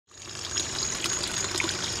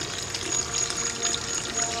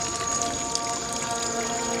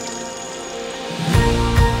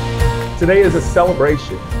Today is a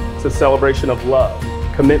celebration. It's a celebration of love,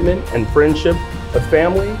 commitment, and friendship, of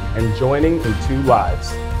family, and joining in two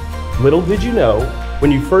lives. Little did you know,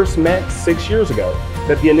 when you first met 6 years ago,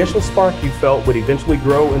 that the initial spark you felt would eventually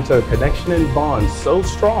grow into a connection and bond so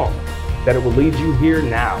strong that it will lead you here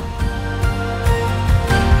now.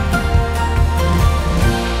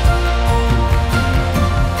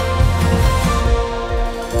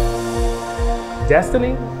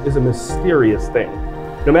 Destiny is a mysterious thing.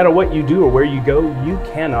 No matter what you do or where you go, you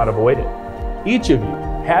cannot avoid it. Each of you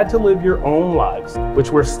had to live your own lives,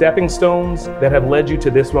 which were stepping stones that have led you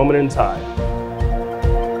to this moment in time.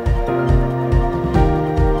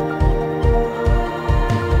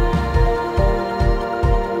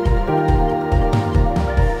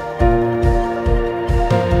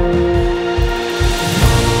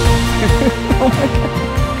 Oh my God.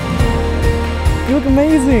 You look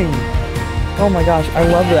amazing. Oh my gosh, I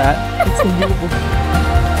love that. It's so beautiful.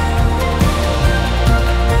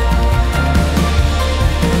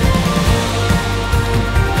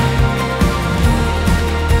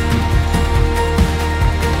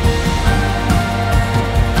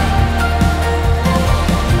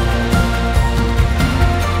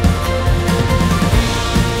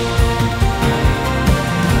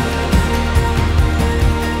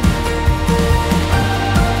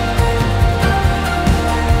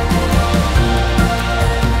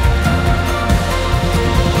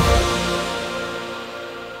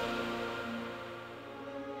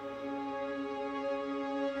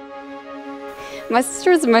 My sister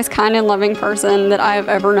is the most kind and loving person that I have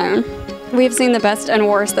ever known. We have seen the best and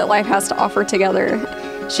worst that life has to offer together.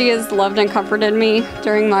 She has loved and comforted me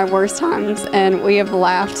during my worst times, and we have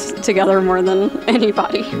laughed together more than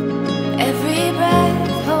anybody. Every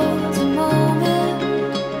breath holds a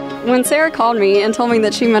moment. When Sarah called me and told me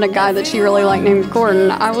that she met a guy that she really liked named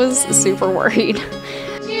Gordon, I was super worried.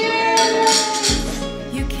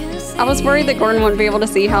 I was worried that Gordon wouldn't be able to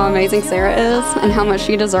see how amazing Sarah is and how much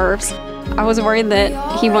she deserves. I was worried that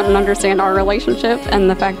he wouldn't understand our relationship and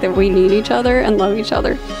the fact that we need each other and love each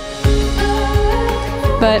other.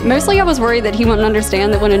 But mostly I was worried that he wouldn't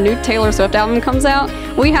understand that when a new Taylor Swift album comes out,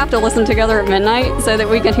 we have to listen together at midnight so that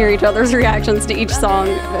we can hear each other's reactions to each song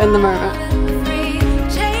in the moment.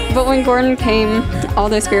 But when Gordon came, all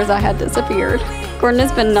those fears I had disappeared. Gordon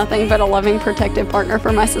has been nothing but a loving, protective partner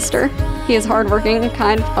for my sister. He is hardworking,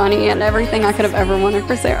 kind, funny, and everything I could have ever wanted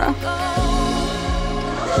for Sarah.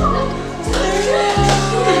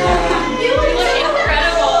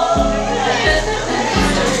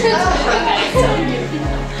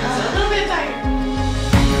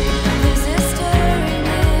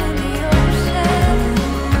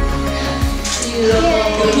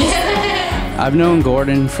 I've known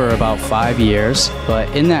Gordon for about 5 years, but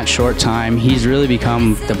in that short time, he's really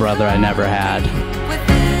become the brother I never had.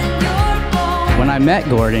 When I met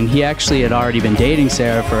Gordon, he actually had already been dating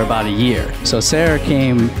Sarah for about a year. So Sarah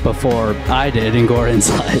came before I did in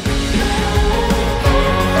Gordon's life.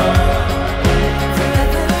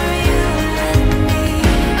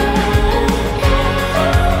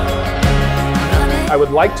 I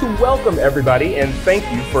would like to welcome everybody and thank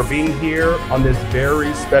you for being here on this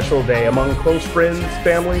very special day among close friends,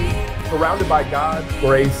 family, surrounded by God's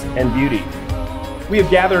grace and beauty. We have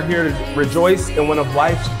gathered here to rejoice in one of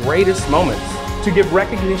life's greatest moments, to give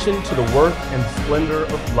recognition to the worth and splendor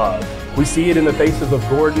of love. We see it in the faces of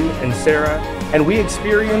Gordon and Sarah, and we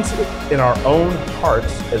experience it in our own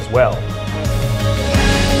hearts as well.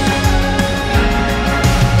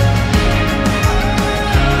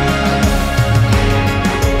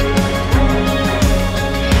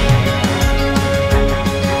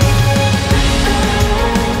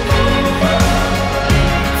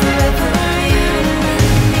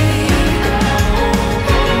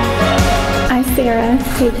 Sarah,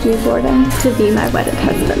 take you, Gordon, to be my wedded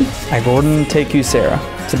husband. I, Gordon, take you, Sarah,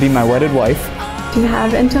 to be my wedded wife, To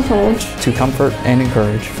have and to hold, to comfort and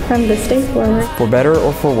encourage, from this day forward, for better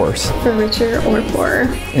or for worse, for richer or poorer,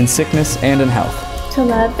 in sickness and in health, to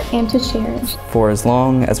love and to cherish, for as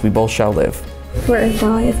long as we both shall live. for as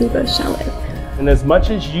long as we both shall live. And as much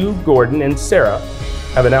as you, Gordon and Sarah,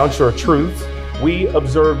 have announced your truth, we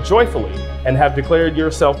observe joyfully and have declared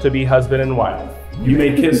yourself to be husband and wife. You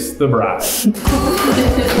may kiss the bride.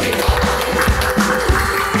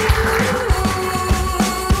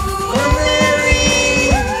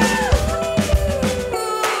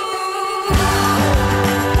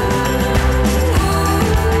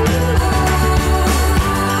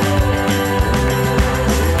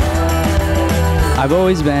 I've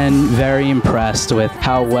always been very impressed with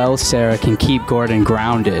how well Sarah can keep Gordon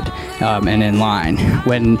grounded and in line.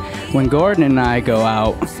 When Gordon and I go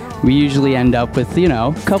out, we usually end up with, you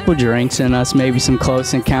know, a couple drinks in us, maybe some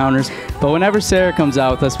close encounters. But whenever Sarah comes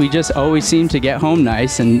out with us, we just always seem to get home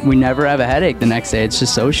nice, and we never have a headache the next day. It's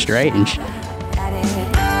just so strange. Let's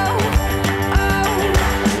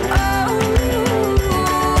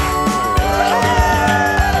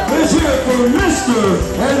hear it for Mr.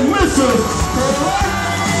 and Mrs.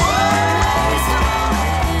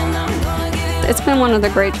 It's been one of the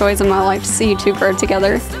great joys of my life to see you two grow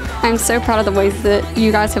together. I'm so proud of the ways that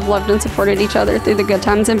you guys have loved and supported each other through the good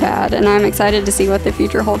times and bad, and I'm excited to see what the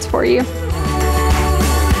future holds for you.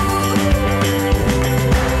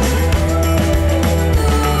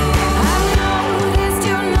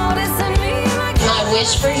 My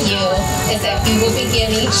wish for you is that you will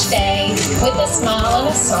begin each day with a smile and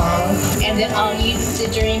a song, and that all the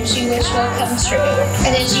dreams you wish will come true.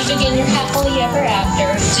 And as you begin your happily ever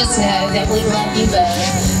after, just know that we love you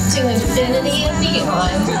both to infinity and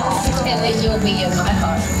beyond, and that you'll be in my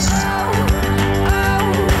heart.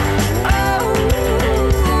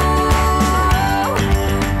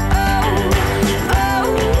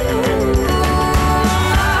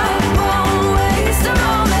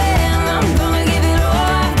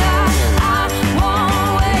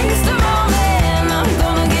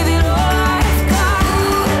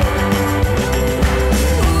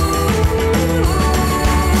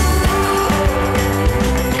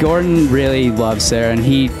 Gordon really loves Sarah, and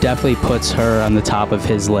he definitely puts her on the top of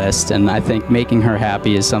his list, and I think making her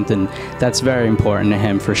happy is something that's very important to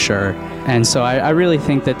him for sure. And so I really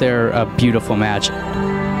think that they're a beautiful match.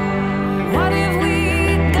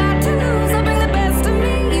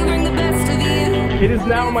 It is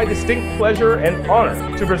now my distinct pleasure and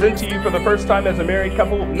honor to present to you for the first time as a married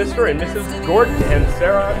couple, Mr. and Mrs. Gordon and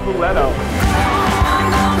Sarah Culletto.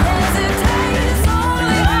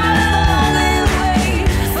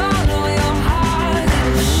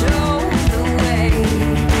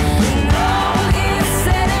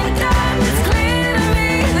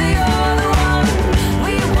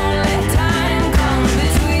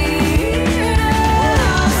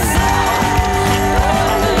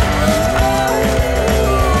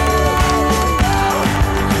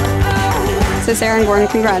 So Sarah and Gordon,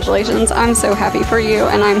 congratulations. I'm so happy for you,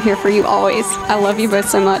 and I'm here for you always. I love you both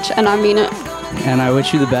so much, and I mean it. And I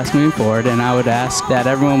wish you the best moving forward, and I would ask that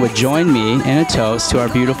everyone would join me in a toast to our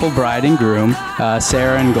beautiful bride and groom,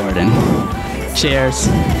 Sarah and Gordon. Cheers.